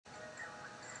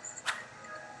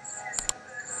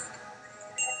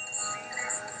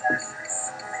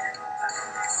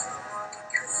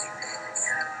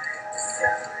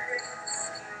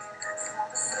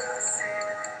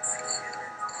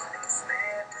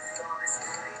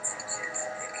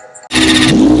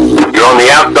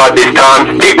outside this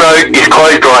time. Pit road is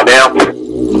closed right now.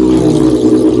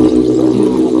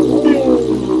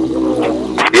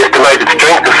 The estimated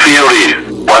strength of field is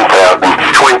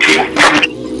 1,020.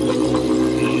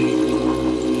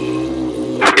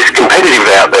 It's competitive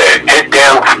out there. Head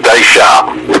down, stay sharp.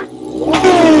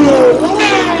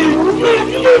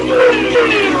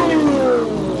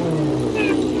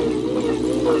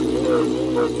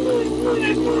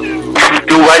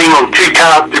 Still waiting on 2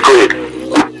 cars to grid.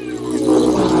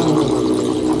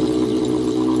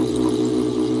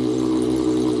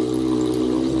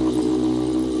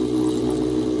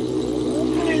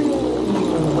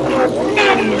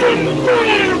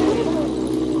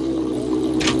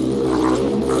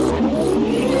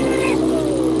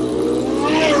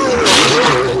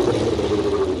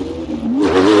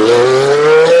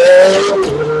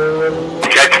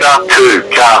 Catching up 2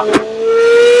 cars.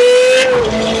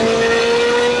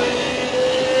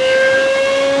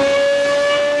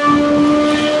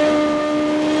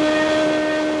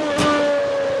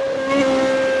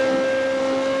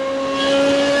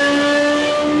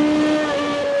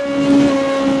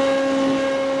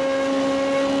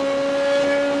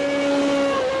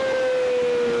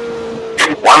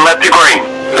 One left to green.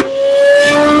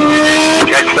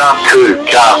 Catching up 2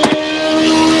 cars.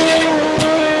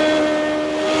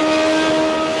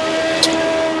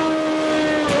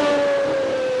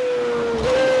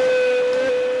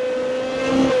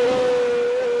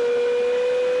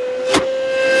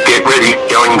 Get ready,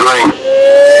 going green.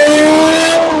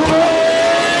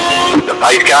 The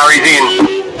pace car is in.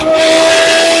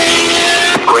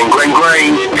 Green, green,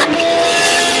 green.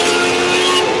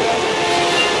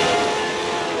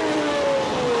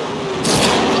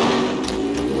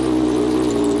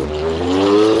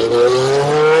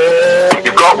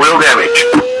 Wheel damage.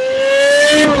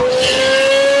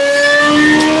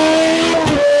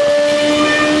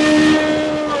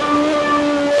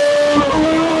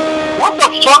 What the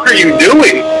fuck are you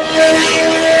doing?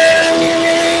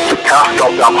 The car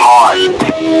stopped up high.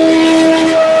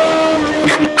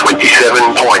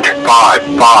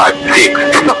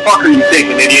 27.556. What the fuck are you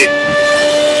thinking, idiot?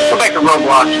 Go back to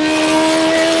roadblock.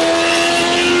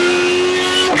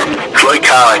 Slow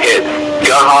car ahead.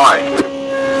 Go high.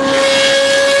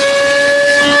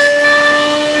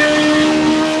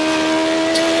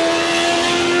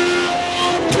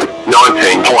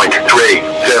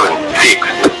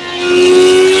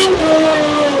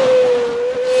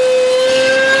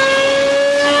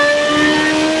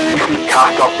 19.376. Car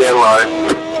stopped down low.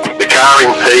 The car in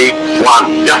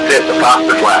P1 just set the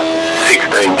fastest lap.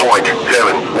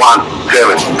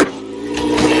 16.717.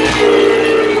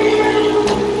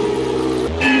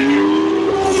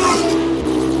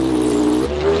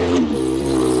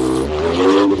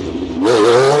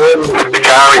 The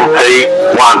car in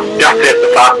P1 just set the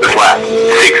fastest lap.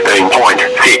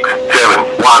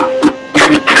 16.671.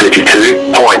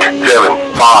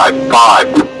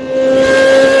 32.755.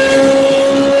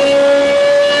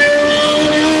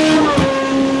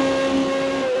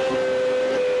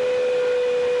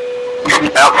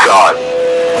 Outside.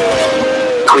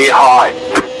 Clear high.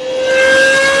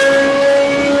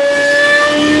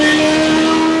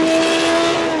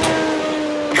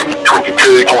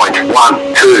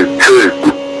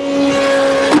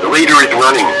 .122. The leader is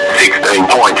running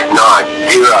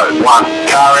 16.901.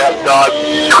 Car outside,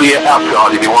 clear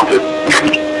outside if you want it.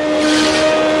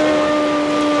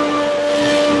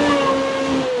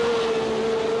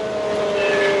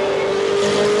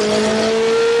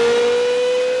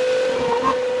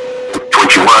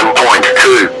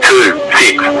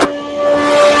 .226.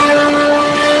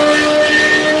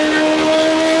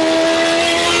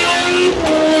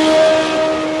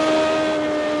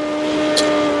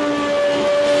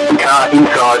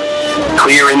 Inside,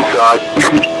 clear inside.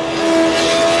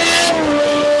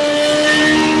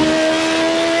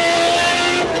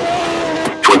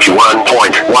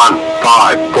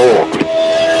 .21.154.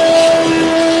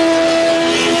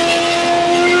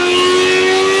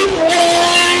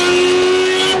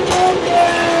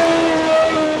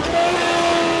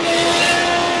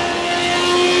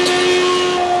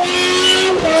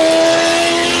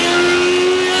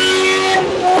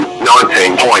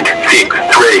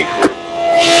 .63.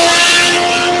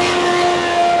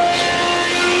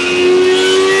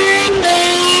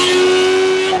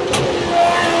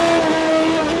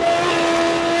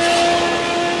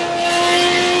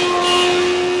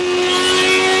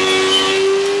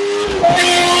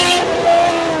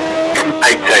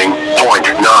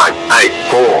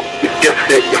 .984. You've just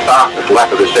set your fastest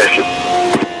lap of the session.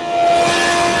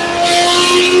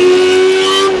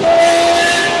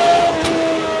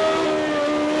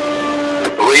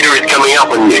 The leader is coming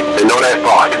up on you. They're not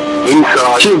outside.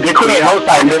 Inside. Dude, get to the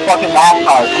outside. They're fucking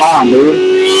NASCAR. Come on, dude.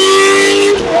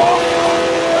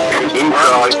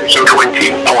 Inside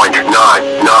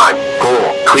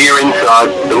 20.994. Clear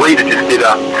inside. The leader just did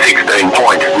a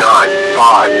 16.951.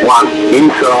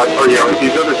 Inside. Oh yeah,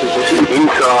 these other positions.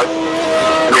 Inside.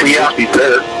 Clear.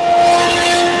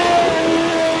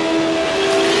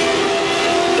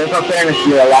 There's no fairness to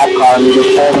your lap car and you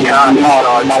just hold them down hard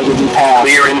or it might give you pass.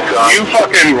 Clear inside. You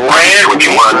fucking ran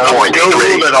 21.3. Go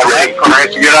move it on that car. I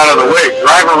have to get out of the way.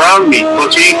 Drive around me,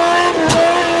 pussy.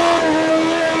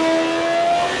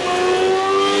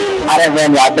 I didn't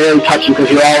ram you. I barely touched you because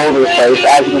you're all over the place,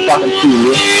 as you can fucking see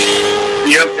you.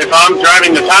 Yep, if I'm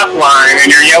driving the top line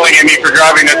and you're yelling at me for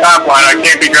driving the top line, I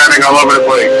can't be driving all over the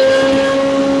place.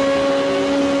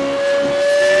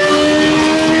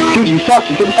 Dude, you suck.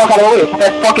 You get the fuck out of the way. It's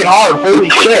that fucking hard.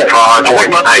 Holy shit.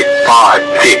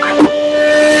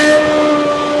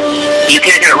 5.856. You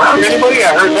can't get around anybody?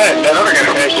 I heard that. That other guy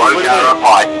passed you. Low car up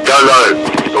high. Go low.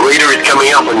 The leader is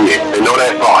coming up on you. They're not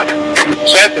outside.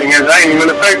 Sad thing is, I ain't even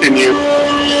affecting you.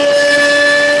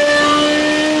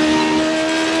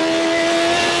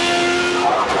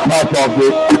 That's all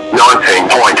good.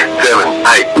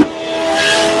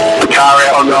 19.78. Car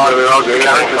out. Oh, no, we got a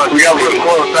little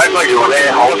close. Act like You're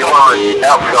there. Hold your line.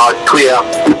 Outside. Clear.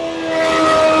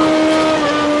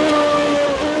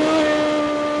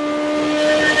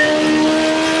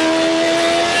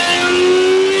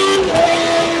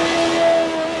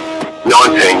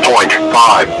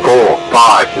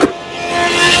 .545.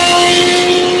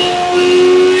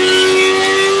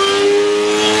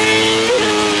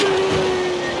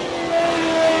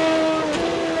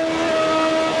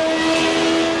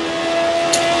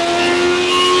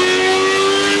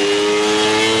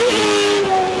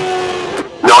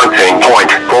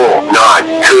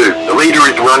 The leader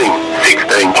is running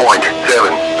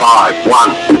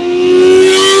 16.751.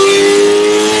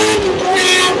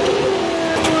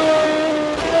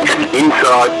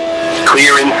 Inside,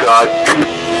 clear inside.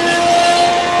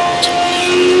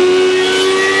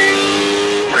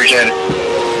 Appreciate it.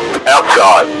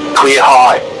 Outside, clear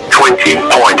high,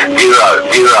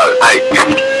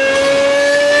 20.008.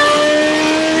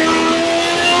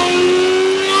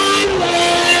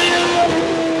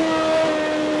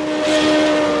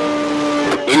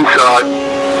 Inside,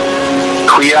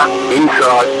 clear,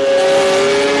 inside.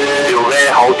 Still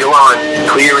there, hold your line,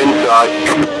 clear inside.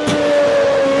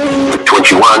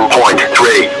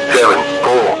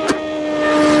 21.374.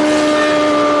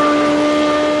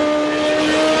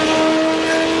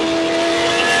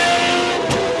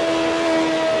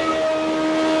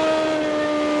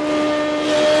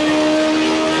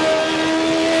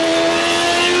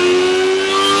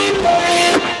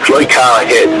 Slow car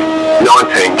ahead,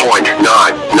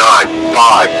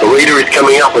 19.995. The leader is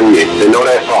coming up on you, they're not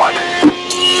outside.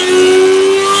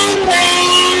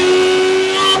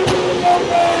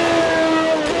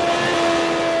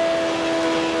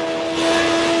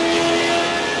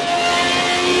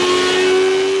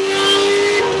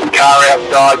 Car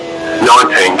outside,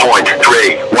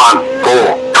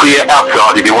 19.314. Clear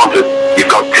outside if you want it. You've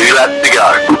got 2 laps to go.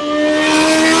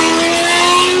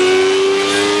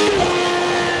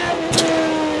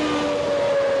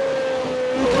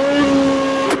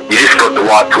 You just got the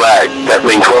white flag. That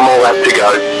means 1 more lap to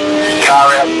go. Car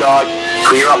outside,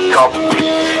 clear up top.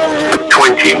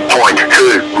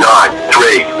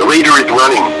 20.293. The leader is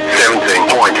running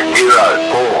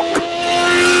 17.04.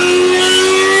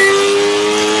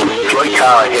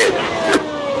 Car ahead.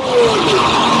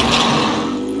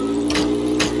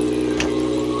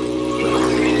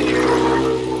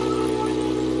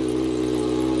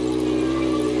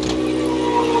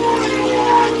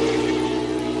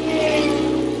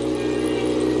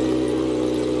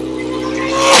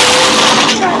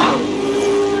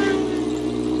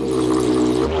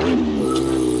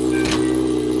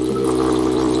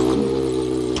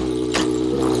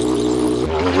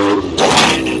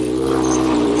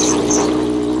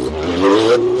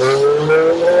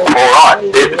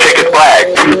 There's the checkered flag.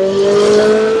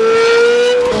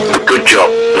 Good job.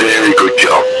 Very good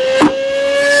job.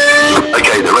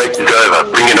 Okay, the race is over.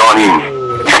 Bring it on in.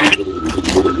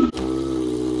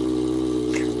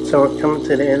 So we're coming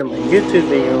to the end of my YouTube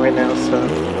video right now, so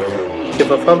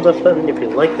give a thumbs up button if you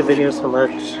like the video so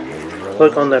much.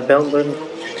 Click on that bell button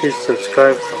to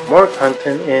subscribe for more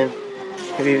content, and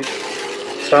if you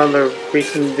saw the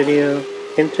recent video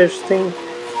interesting,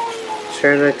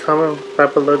 share the comment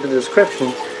right below the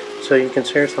description so you can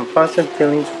share some positive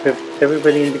feelings with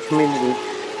everybody in the community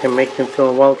and make them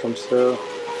feel welcome. So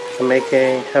I make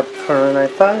a happy Karlo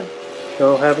 95.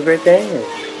 So have a great day and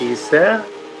peace out.